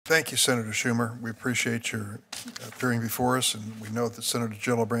Thank you, Senator Schumer. We appreciate your appearing before us, and we know that Senator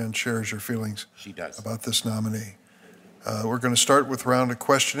Gillibrand shares your feelings about this nominee. We're going to start with a round of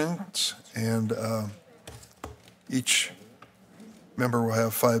questionings, and each member will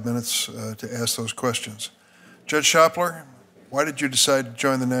have 5 minutes to ask those questions. Judge Shopler, why did you decide to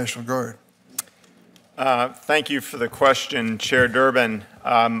join the National Guard? Thank you for the question, Chair Durbin.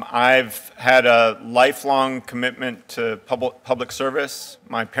 I've had a lifelong commitment to public service.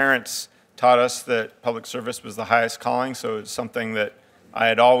 My parents taught us that public service was the highest calling, so it's something that I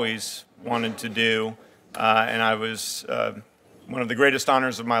had always wanted to do. And I was, one of the greatest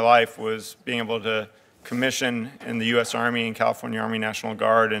honors of my life was being able to commission in the U.S. Army and California Army National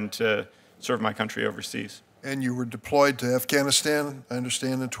Guard and to serve my country overseas. And you were deployed to Afghanistan, I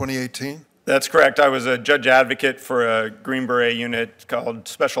understand, in 2018? That's correct. I was a judge advocate for a Green Beret unit called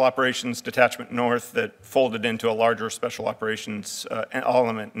Special Operations Detachment North that folded into a larger Special Operations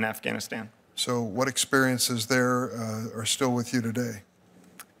element in Afghanistan. So what experiences there are still with you today?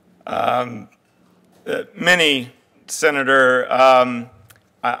 Many, Senator.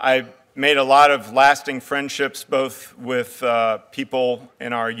 I made a lot of lasting friendships both with people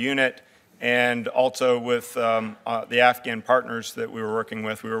in our unit and also with the Afghan partners that we were working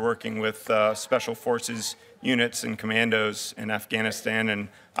with. We were working with Special Forces units and commandos in Afghanistan, and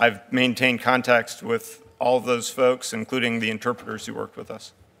I've maintained contacts with all of those folks, including the interpreters who worked with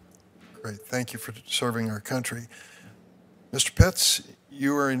us. Great. Thank you for serving our country. Mr. Pitts,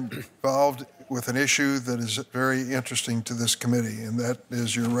 you are involved with an issue that is very interesting to this committee, and that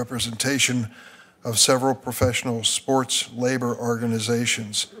is your representation of several professional sports labor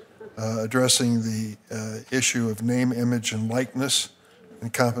organizations addressing the issue of name, image, and likeness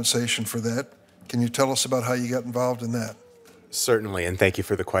and compensation for that. Can you tell us about how you got involved in that? Certainly, and thank you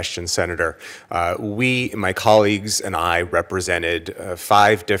for the question, Senator. My colleagues and I represented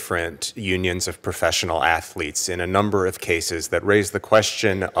 5 different unions of professional athletes in a number of cases that raised the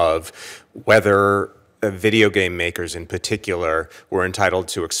question of whether video game makers in particular were entitled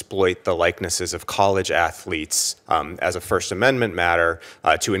to exploit the likenesses of college athletes as a First Amendment matter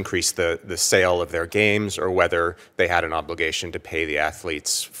to increase the sale of their games, or whether they had an obligation to pay the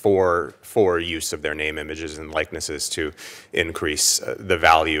athletes for use of their name, images, and likenesses to increase the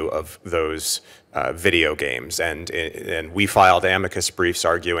value of those video games. And we filed amicus briefs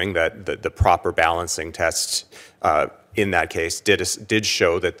arguing that the proper balancing test in that case did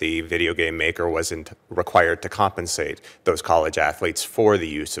show that the video game maker wasn't required to compensate those college athletes for the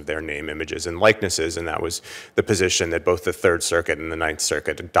use of their name, images, and likenesses, and that was the position that both the Third Circuit and the Ninth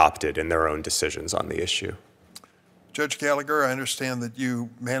Circuit adopted in their own decisions on the issue. Judge Gallagher, I understand that you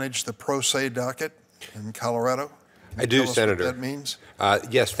manage the pro se docket in Colorado. I do, Senator. What that means?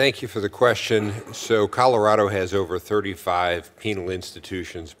 Yes, thank you for the question. So Colorado has over 35 penal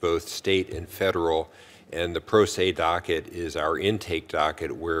institutions, both state and federal, and the pro se docket is our intake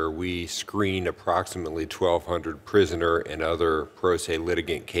docket where we screen approximately 1,200 prisoner and other pro se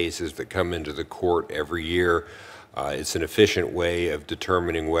litigant cases that come into the court every year. It's an efficient way of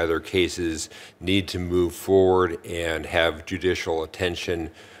determining whether cases need to move forward and have judicial attention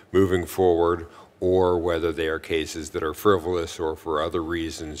moving forward, or whether they are cases that are frivolous or for other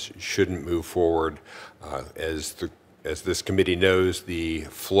reasons shouldn't move forward. As this committee knows, the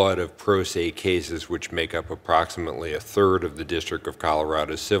flood of pro se cases, which make up approximately 1/3 of the District of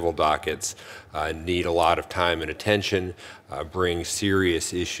Colorado's civil dockets, need a lot of time and attention, bring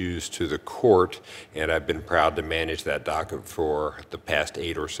serious issues to the court, and I've been proud to manage that docket for the past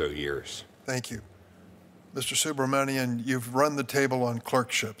 8 or so years. Thank you. Mr. Subramanian, you've run the table on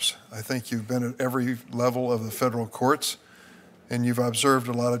clerkships. I think you've been at every level of the federal courts, and you've observed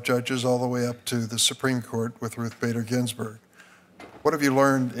a lot of judges all the way up to the Supreme Court with Ruth Bader Ginsburg. What have you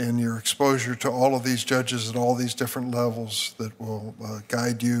learned in your exposure to all of these judges at all these different levels that will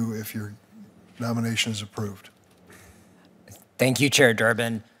guide you if your nomination is approved? Thank you, Chair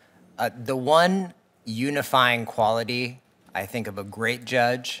Durbin. The one unifying quality, I think, of a great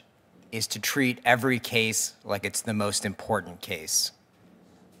judge is to treat every case like it's the most important case.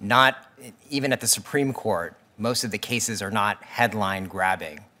 Not even at the Supreme Court, most of the cases are not headline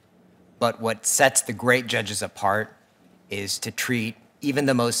grabbing. But what sets the great judges apart is to treat even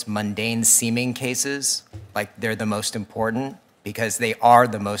the most mundane seeming cases like they're the most important, because they are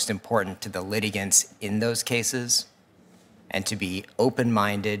the most important to the litigants in those cases, and to be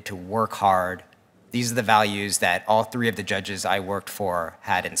open-minded, to work hard. These are the values that all 3 of the judges I worked for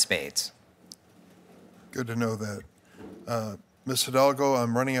had in spades. Good to know that. Ms. Hidalgo,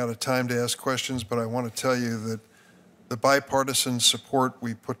 I'm running out of time to ask questions, but I want to tell you that the bipartisan support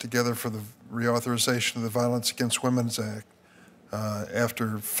we put together for the reauthorization of the Violence Against Women's Act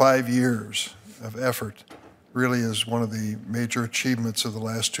after 5 years of effort really is one of the major achievements of the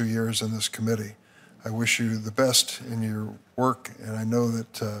last 2 years in this committee. I wish you the best in your work, and I know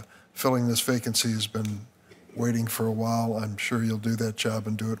that filling this vacancy has been waiting for a while. I'm sure you'll do that job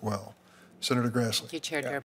and do it well. Senator Grassley. Thank you, Chair Durbin.